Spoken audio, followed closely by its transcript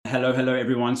Hello,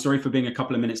 everyone. Sorry for being a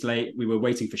couple of minutes late. We were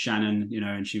waiting for Shannon,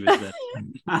 and she was there.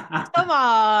 Come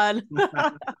on.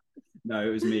 No, it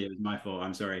was me. It was my fault.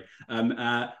 I'm sorry.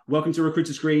 Welcome to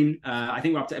Recruiter Screen. I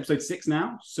think we're up to episode 6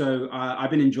 now. So I've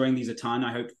been enjoying these a ton.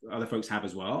 I hope other folks have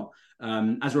as well.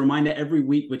 As a reminder, every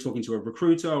week we're talking to a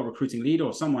recruiter or recruiting leader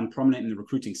or someone prominent in the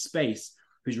recruiting space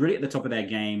who's really at the top of their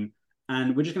game.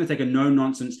 And we're just going to take a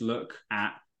no-nonsense look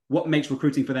at what makes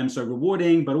recruiting for them so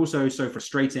rewarding, but also so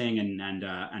frustrating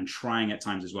and trying at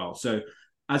times as well. So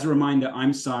as a reminder,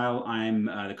 I'm Sile. I'm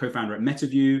the co-founder at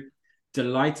MetaView.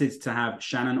 Delighted to have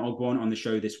Shannon Ogborn on the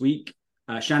show this week.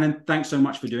 Shannon, thanks so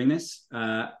much for doing this.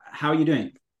 How are you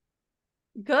doing?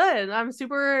 Good. I'm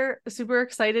super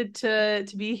excited to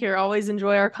be here. Always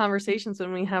enjoy our conversations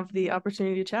when we have the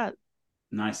opportunity to chat.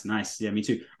 Nice. Yeah, me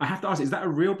too. I have to ask, is that a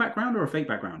real background or a fake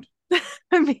background?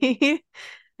 Me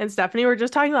and Stephanie were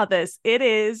just talking about this. It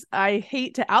is, I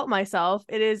hate to out myself,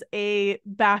 it is a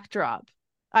backdrop.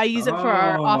 I use it for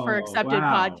our Offer Oh, Accepted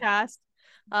wow. podcast.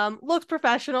 Looks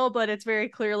professional, but it's very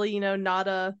clearly, not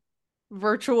a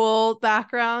virtual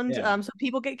background. Yeah. So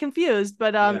people get confused,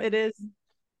 but Yeah. Oh, it is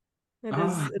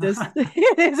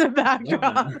it is a love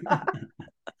backdrop.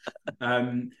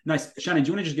 that. Nice. Shannon, do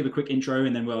you want to just give a quick intro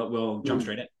and then we'll jump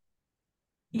straight in?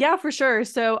 Yeah, for sure.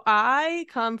 So I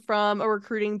come from a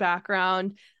recruiting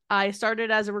background. I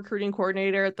started as a recruiting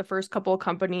coordinator at the first couple of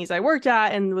companies I worked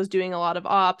at and was doing a lot of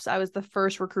ops. I was the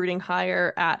first recruiting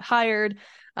hire at Hired.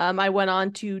 I went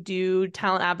on to do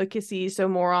talent advocacy, so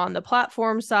more on the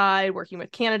platform side, working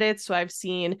with candidates. So I've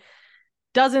seen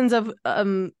dozens of,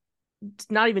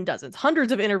 not even dozens,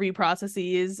 hundreds of interview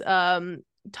processes,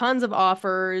 tons of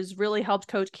offers, really helped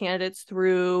coach candidates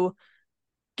through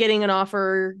getting an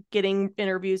offer, getting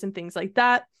interviews and things like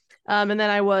that. And then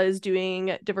I was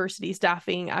doing diversity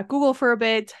staffing at Google for a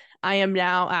bit. I am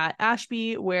now at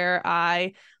Ashby, where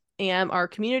I am our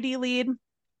community lead.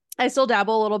 I still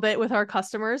dabble a little bit with our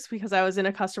customers because I was in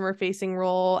a customer facing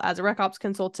role as a RecOps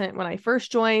consultant when I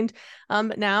first joined.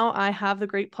 But now I have the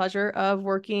great pleasure of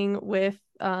working with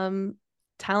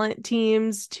talent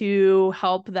teams to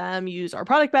help them use our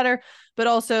product better. But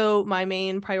also my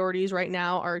main priorities right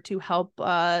now are to help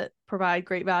provide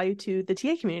great value to the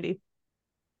TA community.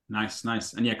 Nice.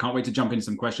 And yeah, can't wait to jump into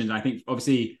some questions. I think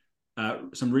obviously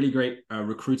some really great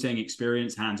recruiting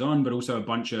experience hands-on, but also a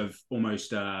bunch of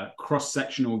almost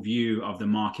cross-sectional view of the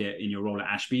market in your role at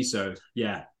Ashby. So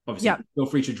yeah, obviously feel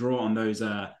free to draw on those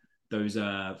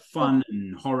fun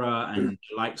and horror and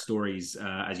light stories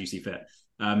as you see fit.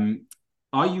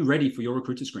 Are you ready for your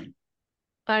recruiter screen?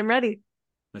 I'm ready.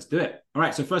 Let's do it. All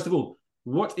right. So first of all,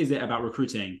 what is it about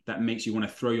recruiting that makes you want to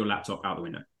throw your laptop out the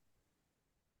window?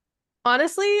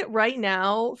 Honestly, right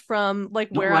now, from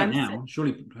like Not where right I'm now.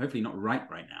 Surely, hopefully not right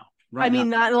now. I Right now. mean,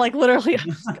 not like literally.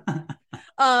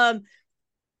 um,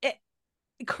 it,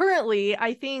 Currently,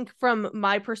 I think from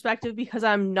my perspective, because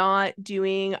I'm not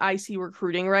doing IC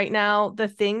recruiting right now, the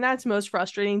thing that's most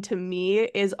frustrating to me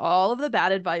is all of the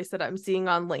bad advice that I'm seeing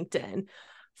on LinkedIn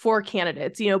for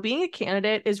candidates. Being a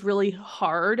candidate is really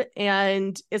hard,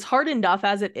 and it's hard enough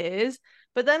as it is.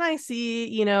 But then I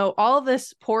see, all of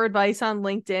this poor advice on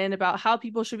LinkedIn about how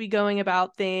people should be going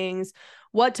about things,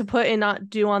 what to put and not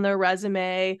do on their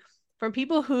resume from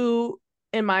people who,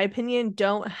 in my opinion,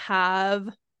 don't have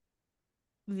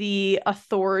the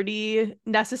authority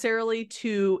necessarily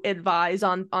to advise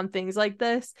on things like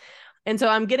this. And so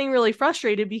I'm getting really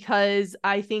frustrated because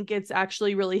I think it's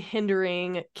actually really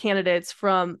hindering candidates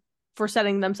for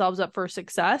setting themselves up for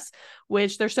success,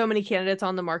 which there's so many candidates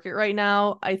on the market right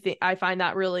now. I find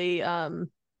that really I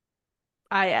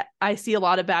see a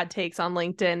lot of bad takes on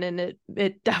LinkedIn, and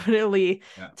it definitely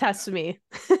tests me.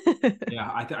 Yeah,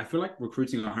 I feel like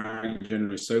recruiting or hiring in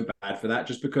general is so bad for that,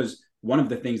 just because one of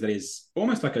the things that is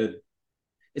almost like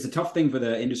it's a tough thing for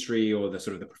the industry or the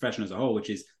sort of the profession as a whole,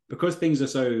 which is because things are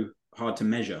so hard to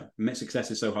measure, success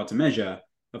is so hard to measure.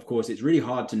 Of course, it's really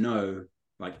hard to know,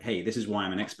 like, hey, this is why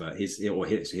I'm an expert. Here's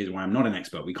why I'm not an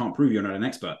expert. We can't prove you're not an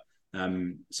expert.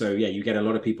 So yeah, you get a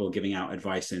lot of people giving out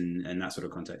advice in that sort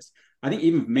of context. I think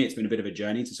even for me, it's been a bit of a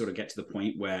journey to sort of get to the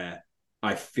point where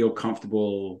I feel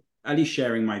comfortable at least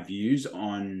sharing my views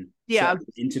on certain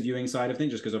interviewing side of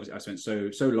things, just because obviously I spent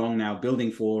so long now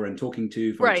building for and talking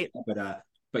to folks. Right.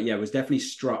 But yeah, I was definitely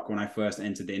struck when I first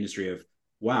entered the industry of,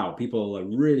 wow, people are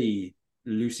really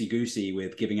loosey goosey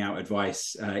with giving out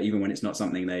advice, even when it's not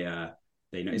something they know.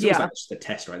 It's almost like just a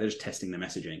test, right? They're just testing the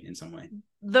messaging in some way.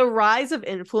 The rise of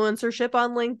influencership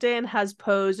on LinkedIn has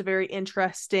posed a very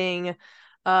interesting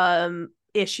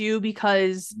issue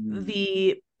because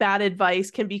the bad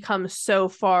advice can become so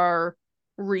far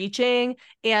reaching,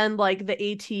 and like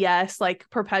the ATS like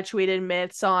perpetuated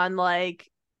myths on like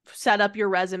set up your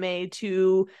resume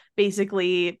to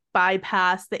basically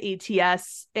bypass the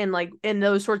ATS and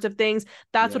those sorts of things.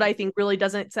 That's what I think really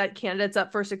doesn't set candidates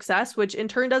up for success, which in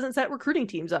turn doesn't set recruiting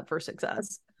teams up for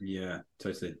success. Yeah,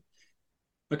 totally.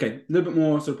 Okay, a little bit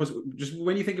more sort of just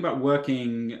when you think about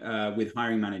working with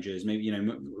hiring managers, maybe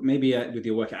with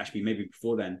your work at Ashby, maybe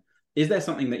before then, is there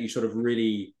something that you sort of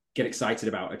really get excited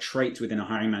about, a trait within a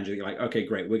hiring manager that you're like, okay,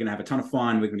 great, we're going to have a ton of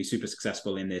fun, we're going to be super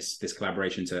successful in this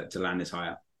collaboration to land this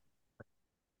hire?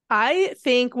 I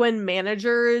think when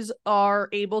managers are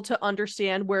able to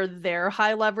understand where their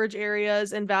high leverage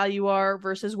areas and value are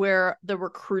versus where the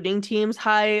recruiting team's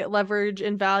high leverage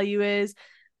and value is,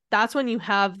 that's when you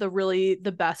have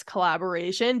the best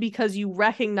collaboration, because you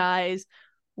recognize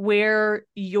where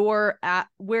you are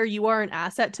an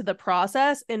asset to the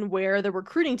process and where the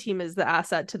recruiting team is the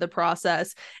asset to the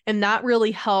process. And that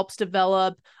really helps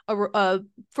develop a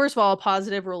first of all, a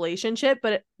positive relationship,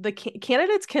 but the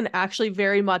candidates can actually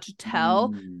very much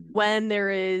tell when there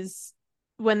is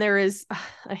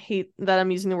I hate that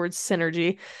I'm using the word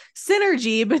synergy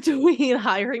between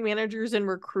hiring managers and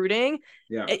recruiting.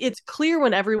 Yeah, it's clear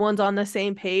when everyone's on the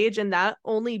same page, and that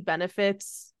only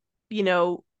benefits,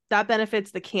 that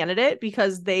benefits the candidate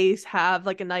because they have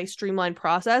like a nice streamlined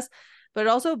process, but it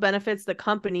also benefits the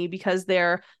company because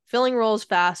they're filling roles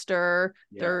faster,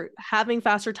 they're having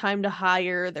faster time to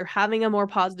hire, they're having a more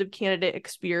positive candidate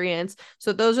experience.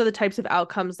 So those are the types of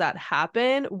outcomes that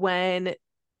happen when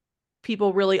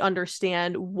people really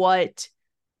understand what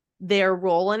their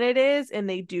role in it is, and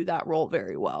they do that role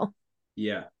very well.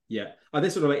 Yeah. Are there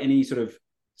sort of like any sort of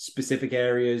specific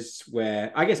areas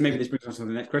where, I guess maybe this brings us to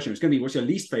the next question. It's going to be, what's your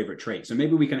least favorite trait? So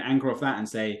maybe we can anchor off that and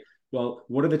say, well,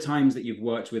 what are the times that you've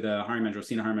worked with a hiring manager or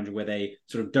senior hiring manager where they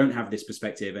sort of don't have this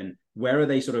perspective, and where are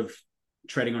they sort of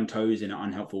treading on toes in an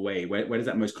unhelpful way? Where does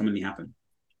that most commonly happen?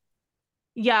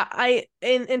 Yeah,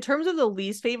 in terms of the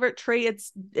least favorite trait,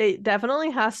 it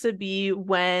definitely has to be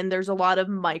when there's a lot of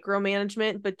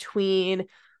micromanagement between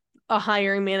a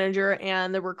hiring manager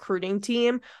and the recruiting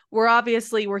team. We're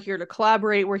here to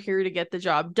collaborate, we're here to get the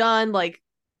job done. Like,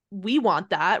 we want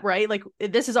that, right? Like,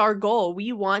 this is our goal.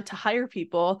 We want to hire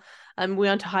people, we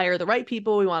want to hire the right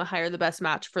people, we want to hire the best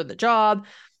match for the job.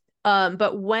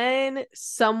 But when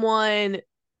someone,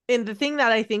 and the thing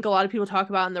that I think a lot of people talk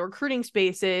about in the recruiting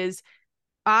space is,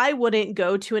 I wouldn't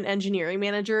go to an engineering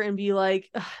manager and be like,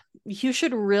 you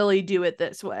should really do it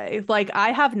this way. Like,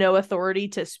 I have no authority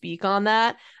to speak on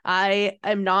that. I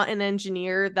am not an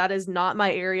engineer. That is not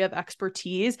my area of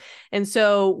expertise. And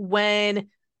so when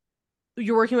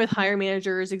you're working with hiring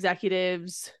managers,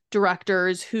 executives,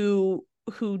 directors who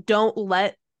don't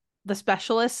let the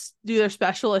specialists do their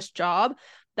specialist job,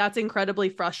 that's incredibly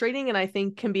frustrating, and I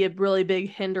think can be a really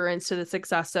big hindrance to the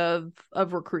success of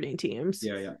recruiting teams.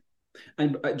 Yeah.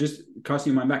 And just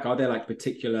casting your mind back, are there like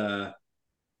particular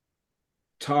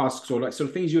tasks or like sort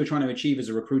of things you were trying to achieve as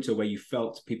a recruiter where you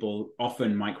felt people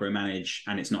often micromanage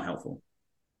and it's not helpful?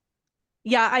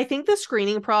 Yeah, I think the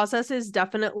screening process is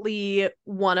definitely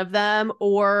one of them,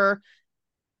 or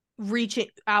reaching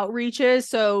outreaches.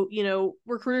 So,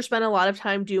 recruiters spend a lot of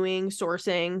time doing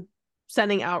sourcing,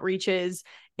 sending outreaches,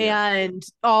 and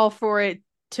all for it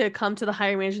to come to the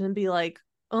hiring manager and be like,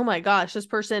 oh my gosh, this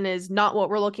person is not what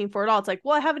we're looking for at all. It's like,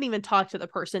 well, I haven't even talked to the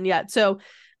person yet. So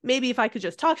maybe if I could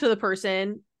just talk to the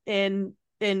person and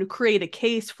create a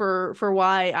case for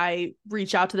why I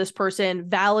reach out to this person,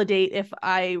 validate if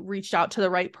I reached out to the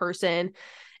right person,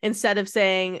 instead of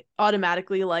saying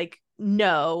automatically like,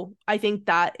 no. I think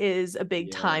that is a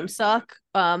big time suck.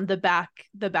 The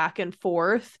back and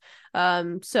forth.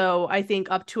 So I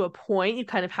think up to a point, you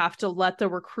kind of have to let the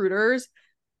recruiters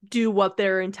do what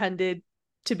they're intended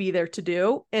to be there to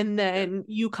do, and then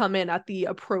you come in at the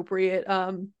appropriate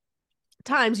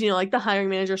times, like the hiring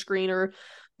manager screen or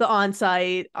the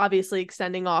on-site, obviously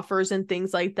extending offers and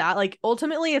things like that. Like,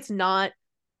 ultimately it's not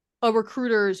a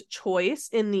recruiter's choice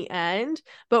in the end,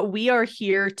 but we are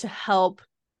here to help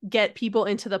get people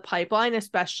into the pipeline,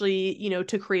 especially,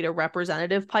 to create a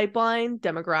representative pipeline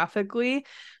demographically,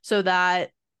 so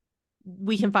that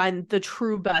we can find the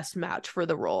true best match for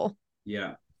the role.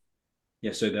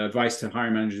 Yeah, so the advice to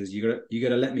hiring managers is you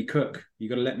gotta let me cook. You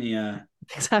gotta let me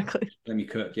exactly let me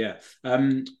cook. Yeah.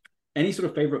 Any sort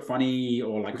of favorite funny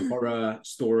or like horror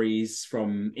stories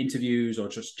from interviews or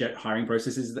just hiring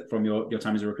processes from your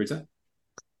time as a recruiter?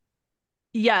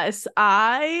 Yes,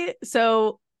 as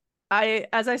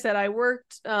I said, I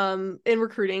worked in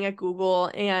recruiting at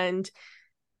Google, and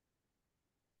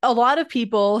a lot of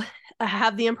people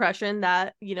have the impression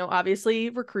that,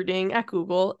 obviously recruiting at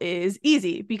Google is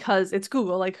easy because it's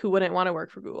Google. Like, who wouldn't want to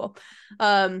work for Google?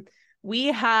 We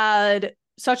had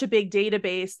such a big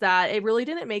database that it really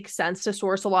didn't make sense to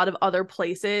source a lot of other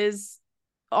places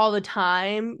all the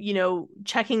time,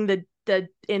 checking the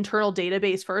internal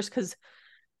database first, because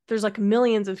there's like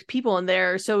millions of people in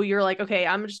there. So you're like, okay,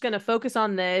 I'm just going to focus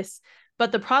on this.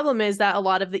 But the problem is that a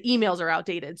lot of the emails are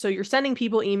outdated. So you're sending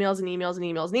people emails and emails and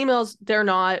emails and emails. They're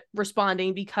not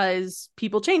responding because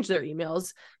people change their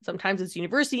emails. Sometimes it's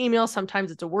university email. Sometimes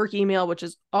it's a work email, which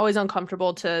is always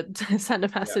uncomfortable to send a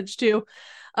message to.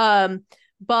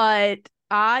 But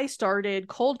I started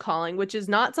cold calling, which is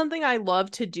not something I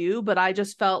love to do, but I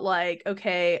just felt like,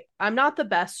 okay, I'm not the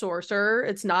best sourcer.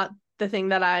 It's not the thing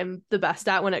that I'm the best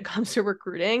at when it comes to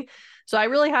recruiting. So I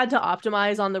really had to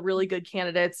optimize on the really good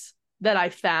candidates that I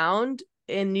found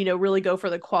and, really go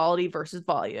for the quality versus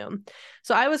volume.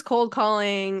 So I was cold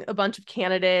calling a bunch of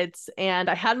candidates and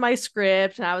I had my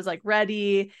script and I was like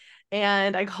ready,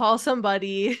 and I call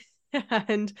somebody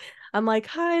and I'm like,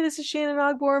 hi, this is Shannon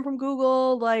Ogborn from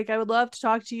Google. Like, I would love to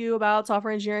talk to you about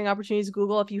software engineering opportunities at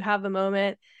Google if you have a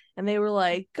moment. And they were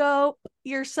like, go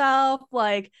yourself.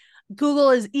 Like, Google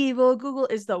is evil. Google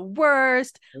is the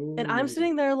worst. Ooh. And I'm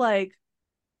sitting there like,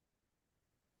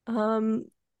 oh,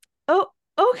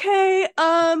 okay.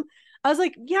 I was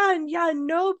like, yeah,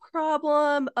 no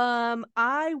problem.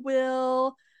 I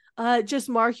will just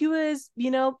mark you as,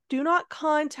 do not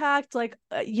contact, like,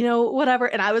 whatever.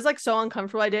 And I was like so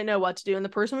uncomfortable. I didn't know what to do. And the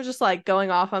person was just like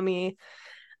going off on me.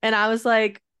 And I was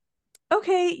like,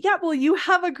 okay, yeah, well, you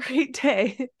have a great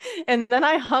day. And then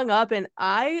I hung up, and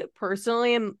I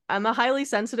personally I'm a highly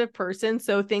sensitive person.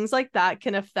 So things like that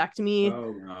can affect me,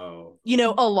 Oh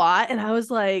no. a lot. And I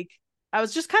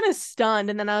was just kind of stunned.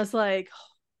 And then I was like,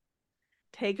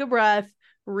 take a breath,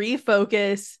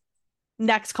 refocus,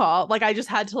 next call. Like, I just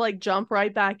had to like jump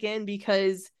right back in,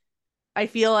 because I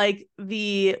feel like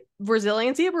the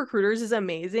resiliency of recruiters is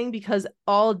amazing, because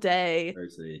all day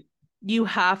Totally. you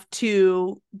have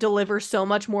to deliver so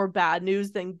much more bad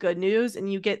news than good news,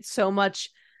 and you get so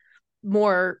much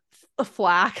more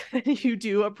flack than you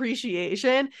do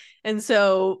appreciation. And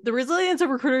so the resilience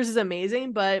of recruiters is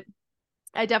amazing, but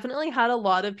I definitely had a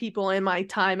lot of people in my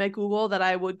time at Google that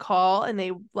I would call, and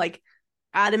they like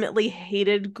adamantly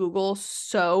hated Google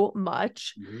so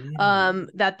much, Really?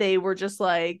 that they were just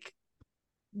like,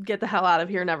 get the hell out of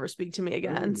here, never speak to me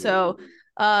again. So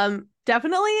Ooh.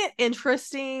 definitely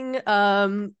interesting.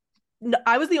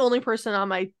 I was the only person on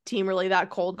my team really that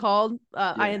cold called.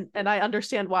 Yeah. I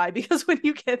understand why, because when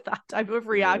you get that type of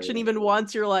reaction Yeah. even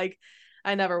once, you're like,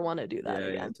 I never want to do that Yeah,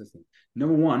 again. interesting.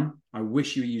 Number one, I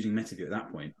wish you were using MetaView at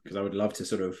that point, because I would love to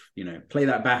sort of, play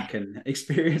that back and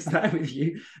experience that with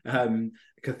you.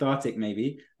 Cathartic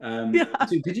maybe. Yeah.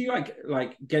 So did you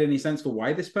like get any sense for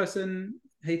why this person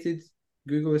hated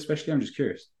Google especially? I'm just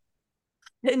curious.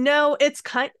 No, it's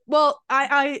well,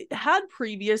 I had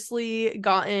previously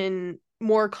gotten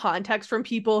more context from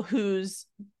people whose,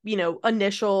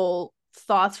 initial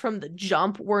thoughts from the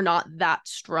jump were not that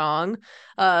strong.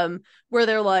 Where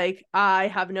they're like, I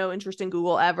have no interest in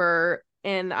Google ever.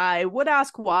 And I would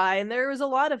ask why. And there was a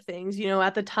lot of things,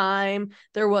 at the time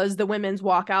there was the women's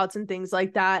walkouts and things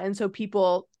like that. And so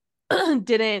people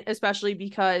didn't, especially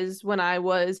because when I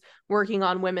was working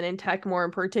on women in tech more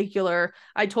in particular,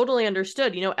 I totally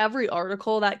understood, every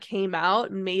article that came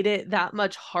out made it that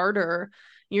much harder.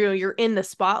 You're in the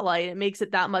spotlight. It makes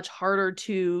it that much harder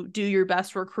to do your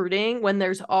best recruiting when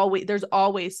there's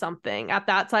always something at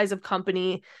that size of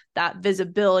company, that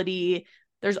visibility.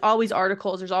 There's always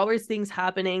articles, there's always things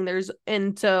happening.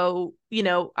 And so,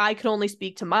 I could only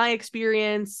speak to my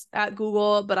experience at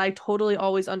Google, but I totally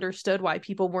always understood why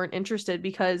people weren't interested,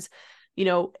 because,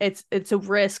 it's a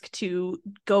risk to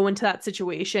go into that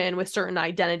situation with certain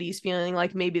identities, feeling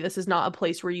like maybe this is not a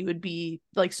place where you would be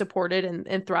like supported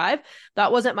and thrive.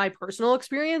 That wasn't my personal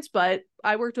experience, but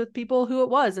I worked with people who it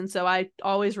was. And so I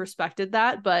always respected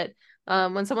that. But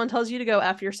when someone tells you to go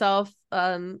F yourself,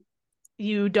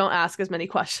 you don't ask as many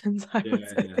questions, I would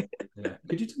say. Yeah.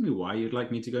 Could you tell me why you'd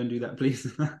like me to go and do that,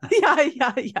 please?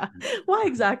 Yeah. Why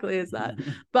exactly is that?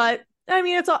 But I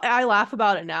mean, I laugh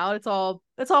about it now. It's all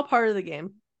part of the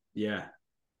game. Yeah.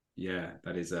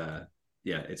 That is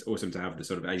it's awesome to have the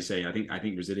sort of, as you say, I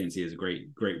think resiliency is a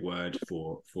great word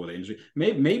for the industry.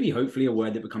 Maybe hopefully a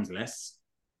word that becomes less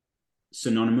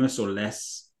synonymous or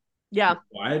less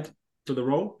required for the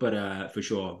role, but for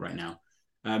sure right now.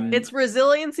 It's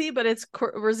resiliency, but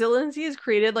resiliency is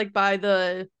created like by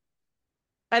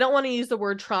I don't want to use the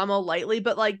word trauma lightly,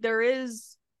 but like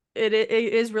it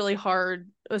is really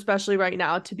hard, especially right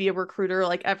now, to be a recruiter.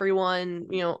 Like everyone,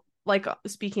 like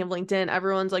speaking of LinkedIn,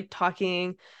 everyone's like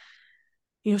talking,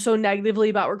 so negatively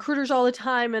about recruiters all the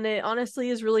time. And it honestly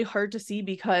is really hard to see,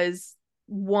 because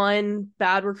one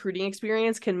bad recruiting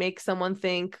experience can make someone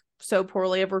think so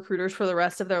poorly of recruiters for the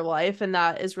rest of their life. And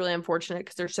that is really unfortunate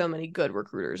because there's so many good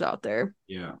recruiters out there.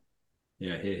 Yeah.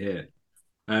 Yeah. Here.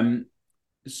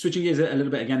 Switching gears a little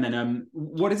bit again, then,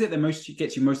 what is it that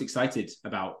gets you most excited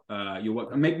about your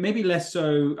work? Maybe less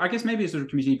so, I guess maybe a sort of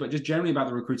community, but just generally about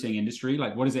the recruiting industry.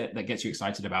 Like, what is it that gets you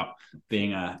excited about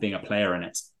being a player in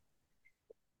it?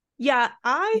 Yeah,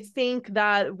 I think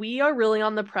that we are really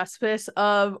on the precipice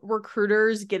of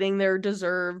recruiters getting their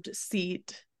deserved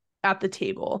seat at the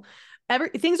table.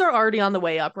 Things are already on the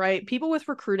way up, right? People with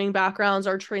recruiting backgrounds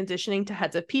are transitioning to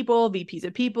heads of people, VPs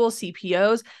of people,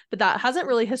 CPOs, but that hasn't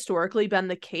really historically been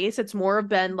the case. It's more of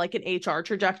been like an HR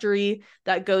trajectory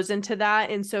that goes into that.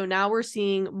 And so now we're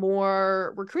seeing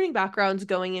more recruiting backgrounds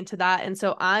going into that. And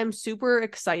so I'm super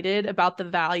excited about the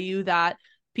value that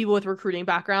people with recruiting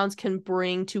backgrounds can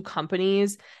bring to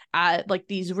companies at like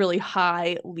these really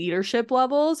high leadership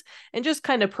levels. And just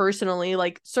kind of personally,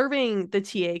 like serving the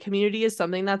TA community is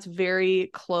something that's very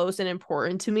close and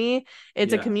important to me.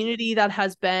 It's a community that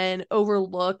has been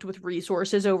overlooked with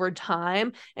resources over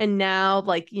time. And now,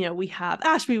 like, we have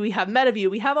Ashby, we have MetaView,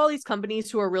 we have all these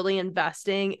companies who are really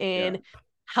investing in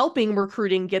helping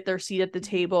recruiting get their seat at the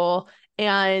table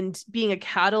and being a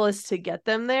catalyst to get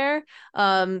them there.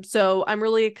 So I'm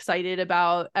really excited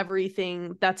about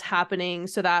everything that's happening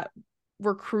so that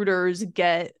recruiters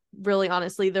get really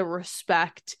honestly the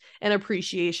respect and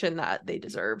appreciation that they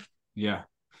deserve. Yeah.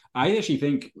 I actually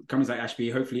think companies like Ashby,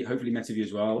 hopefully MetaView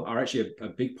as well, are actually a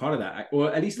big part of that.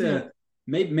 Or at least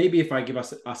maybe if I give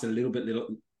us a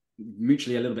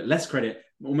mutually a little bit less credit,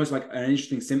 almost like an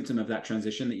interesting symptom of that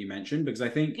transition that you mentioned, because I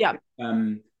think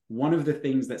one of the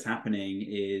things that's happening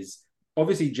is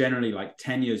obviously generally like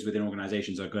tenures within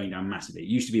organizations are going down massively. It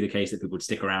used to be the case that people would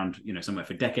stick around, somewhere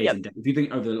for decades. And if you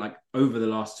think over the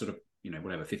last sort of,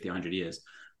 50, 100 years.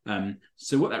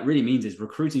 So what that really means is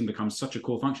recruiting becomes such a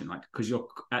core function, like, because you're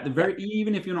at the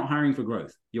even if you're not hiring for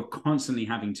growth, you're constantly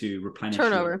having to replenish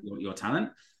your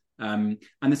talent. And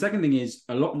the second thing is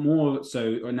a lot more.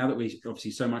 So now that we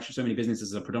obviously so many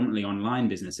businesses are predominantly online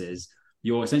businesses,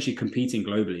 you're essentially competing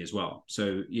globally as well.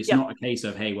 So it's not a case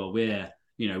of, hey, well,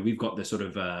 we've got the sort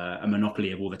of a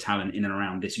monopoly of all the talent in and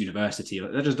around this university.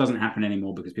 That just doesn't happen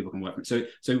anymore because people can work.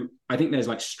 So I think there's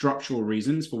like structural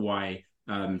reasons for why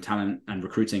talent and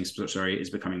recruiting, is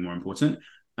becoming more important,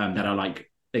 that are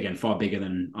like, again, far bigger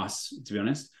than us, to be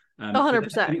honest.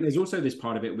 100%. I think there's also this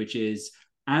part of it, which is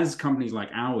as companies like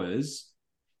ours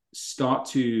start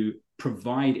to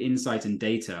provide insight and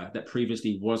data that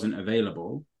previously wasn't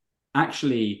available,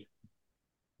 actually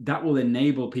that will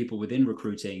enable people within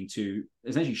recruiting to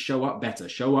essentially show up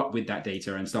with that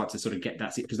data and start to sort of get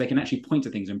that, because they can actually point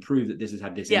to things and prove that this has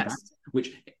had this impact,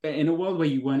 which in a world where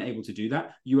you weren't able to do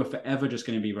that, you are forever just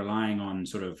going to be relying on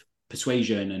sort of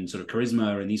persuasion and sort of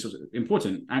charisma and these sorts of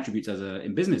important attributes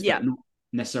in business, but not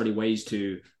necessarily ways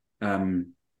to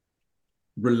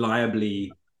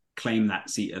reliably claim that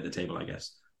seat at the table, I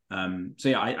guess. I think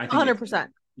 100%.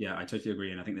 Yeah, I totally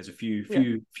agree, and I think there's a few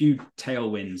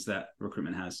tailwinds that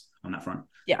recruitment has on that front.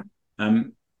 Yeah.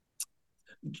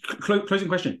 Closing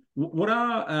question: what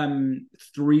are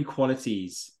 3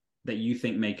 qualities that you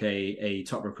think make a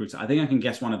top recruiter? I think I can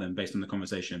guess one of them based on the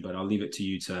conversation, but I'll leave it to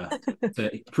you to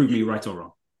prove me right or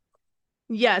wrong.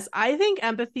 Yes, I think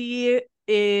empathy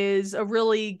is a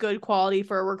really good quality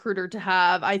for a recruiter to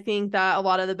have. I think that a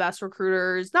lot of the best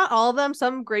recruiters, not all of them,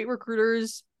 some great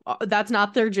recruiters, that's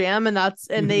not their jam, and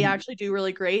they actually do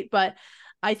really great. But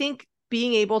I think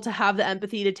being able to have the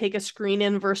empathy to take a screen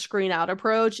in versus screen out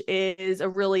approach is a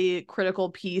really critical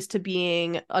piece to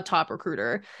being a top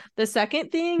recruiter. The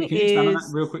second thing Can you expand on that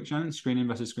real quick, Shannon? Screen in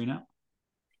versus screen out?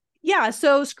 Yeah.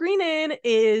 So screen in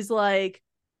is like,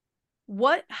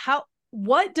 what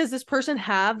does this person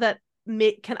have that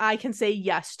I can say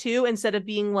yes to, instead of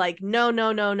being like,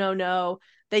 no,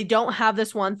 they don't have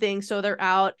this one thing, so they're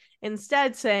out.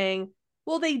 Instead saying,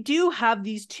 well, they do have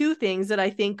these 2 things that I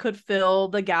think could fill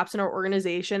the gaps in our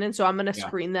organization. And so I'm going to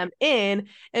screen them in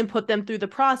and put them through the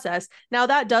process. Now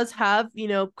that does have,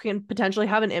 can potentially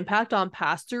have an impact on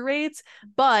pass-through rates,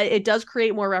 but it does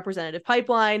create more representative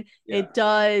pipeline. It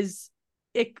does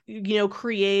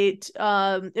create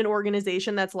an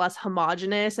organization that's less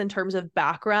homogenous in terms of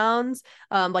backgrounds,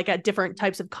 like at different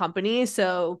types of companies.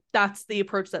 So that's the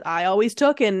approach that I always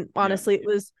took, and honestly it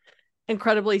was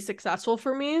incredibly successful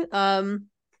for me.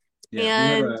 We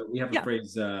have a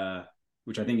phrase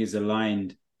which I think is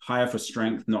aligned: hire for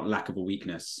strength, not lack of a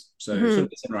weakness. So sort of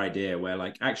a similar idea where,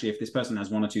 like, actually if this person has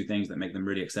 1 or 2 things that make them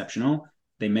really exceptional,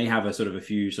 they may have a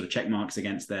few sort of check marks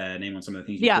against their name on some of the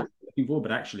things you're looking for,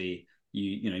 but actually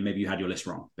maybe you had your list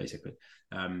wrong, basically.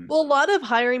 Well, a lot of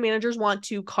hiring managers want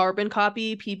to carbon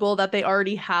copy people that they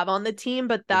already have on the team,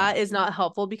 but that is not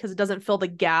helpful because it doesn't fill the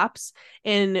gaps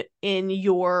in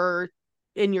your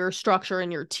structure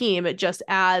in your team. It just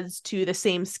adds to the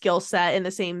same skill set and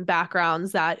the same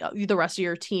backgrounds that the rest of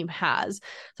your team has.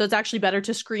 So it's actually better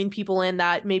to screen people in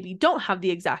that maybe don't have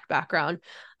the exact background.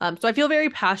 So I feel very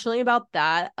passionately about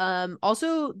that.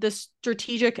 Also, the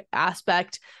strategic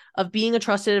aspect of being a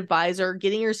trusted advisor,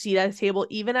 getting your seat at the table,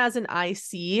 even as an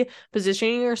IC,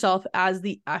 positioning yourself as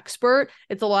the expert.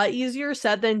 It's a lot easier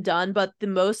said than done, but the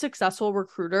most successful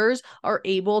recruiters are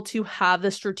able to have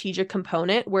the strategic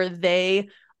component where they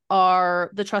are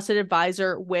the trusted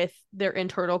advisor with their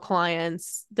internal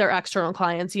clients, their external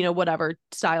clients, whatever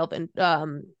style of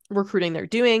recruiting they're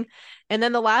doing. And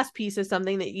then the last piece is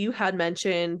something that you had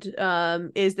mentioned,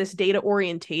 is this data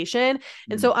orientation.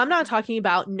 And so I'm not talking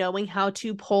about knowing how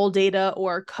to pull data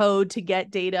or code to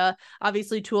get data.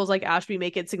 Obviously, tools like Ashby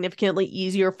make it significantly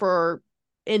easier for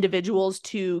individuals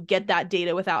to get that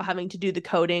data without having to do the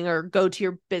coding or go to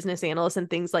your business analyst and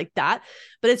things like that.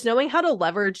 But it's knowing how to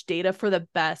leverage data for the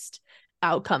best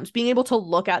outcomes, being able to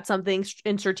look at something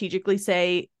and strategically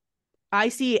say, I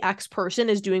see X person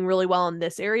is doing really well in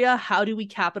this area. How do we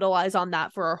capitalize on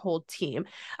that for our whole team?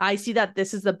 I see that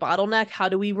this is the bottleneck. How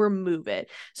do we remove it?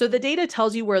 So the data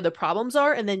tells you where the problems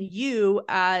are. And then you,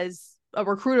 as a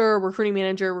recruiter, recruiting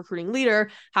manager, recruiting leader,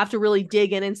 have to really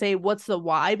dig in and say, what's the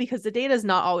why? Because the data is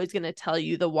not always going to tell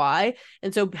you the why.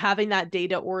 And so having that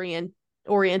data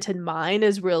oriented mind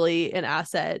is really an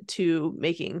asset to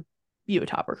making you a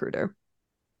top recruiter.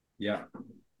 Yeah.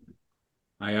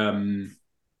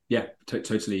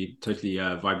 Totally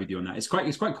vibe with you on that. It's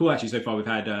quite cool actually. So far, we've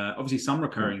had obviously some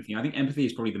recurring thing. I think empathy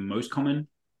is probably the most common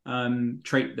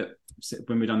trait that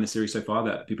when we've done this series so far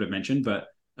that people have mentioned. But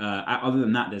other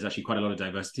than that, there's actually quite a lot of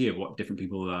diversity of what different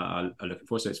people are looking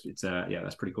for. So it's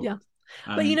that's pretty cool. Yeah.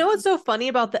 But what's so funny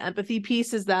about the empathy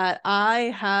piece is that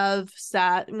I have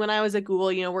sat when I was at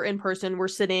Google, we're in person, we're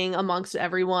sitting amongst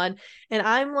everyone. And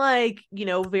I'm like,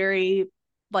 very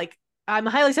like, I'm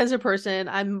a highly sensitive person.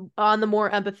 I'm on the more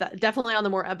definitely on the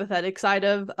more empathetic side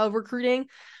of recruiting.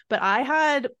 But I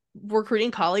had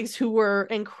recruiting colleagues who were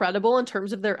incredible in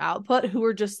terms of their output, who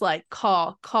were just like,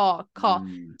 call,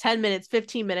 10 minutes,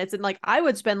 15 minutes. And like, I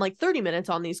would spend like 30 minutes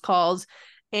on these calls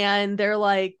and they're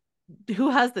like,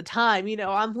 who has the time?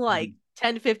 I'm like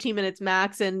 10 to 15 minutes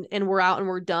max and we're out and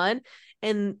we're done.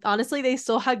 And honestly, they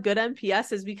still had good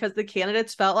NPSs because the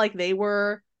candidates felt like they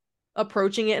were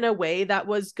approaching it in a way that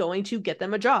was going to get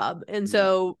them a job. And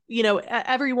so,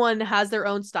 everyone has their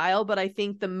own style, but I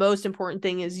think the most important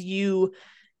thing is you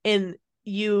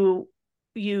exude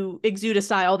a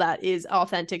style that is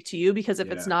authentic to you, because if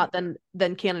it's not,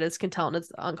 then candidates can tell and it's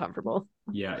uncomfortable.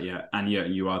 And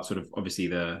you are sort of obviously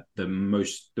the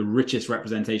richest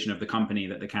representation of the company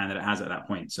that the candidate has at that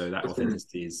point, so that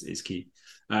authenticity is key.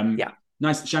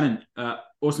 Nice. Shannon,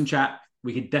 awesome chat.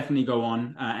 We could definitely go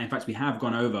on. In fact, we have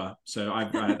gone over. So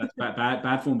that's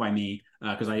bad form by me,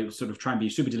 because I sort of try and be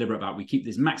super deliberate about we keep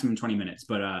this maximum 20 minutes.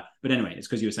 But anyway, it's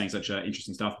because you were saying such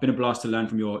interesting stuff. Been a blast to learn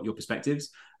from your perspectives.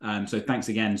 So thanks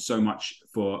again so much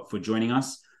for joining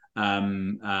us.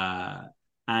 And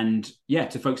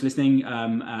to folks listening,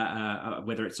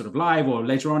 whether it's sort of live or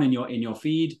later on in your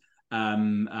feed,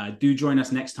 do join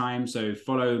us next time. So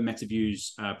follow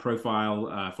MetaView's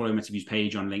profile, follow MetaView's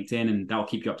page on LinkedIn, and that'll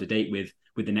keep you up to date with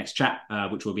the next chat,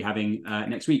 which we'll be having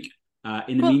next week.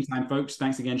 In the meantime, folks,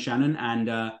 thanks again, Shannon,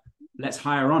 and let's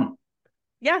hire on.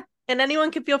 Yeah, and anyone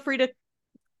can feel free to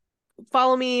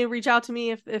follow me, reach out to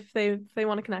me if they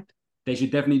want to connect. They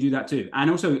should definitely do that too. And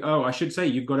also, I should say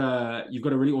you've got a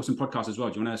really awesome podcast as well.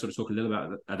 Do you want to sort of talk a little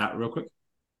about that real quick?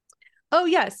 Oh,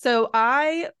 yes. So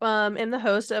I am the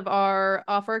host of our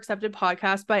Offer Accepted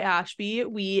podcast by Ashby.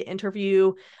 We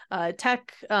interview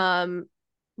tech,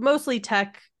 mostly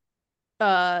tech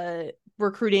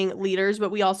recruiting leaders,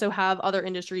 but we also have other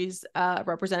industries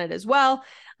represented as well.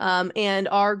 And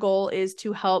our goal is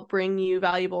to help bring you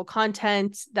valuable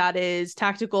content that is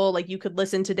tactical, like you could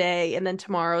listen today and then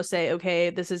tomorrow say, okay,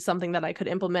 this is something that I could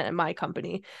implement in my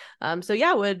company.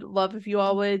 Would love if you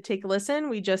all would take a listen.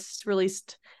 We just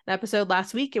released an episode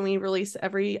last week and we release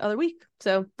every other week.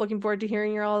 So looking forward to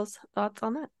hearing your all's thoughts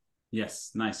on that. Yes,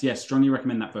 nice. Yes, strongly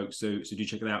recommend that, folks. So do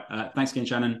check it out. Thanks again,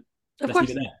 Shannon. Let's leave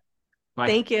it there. Bye.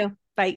 Thank you.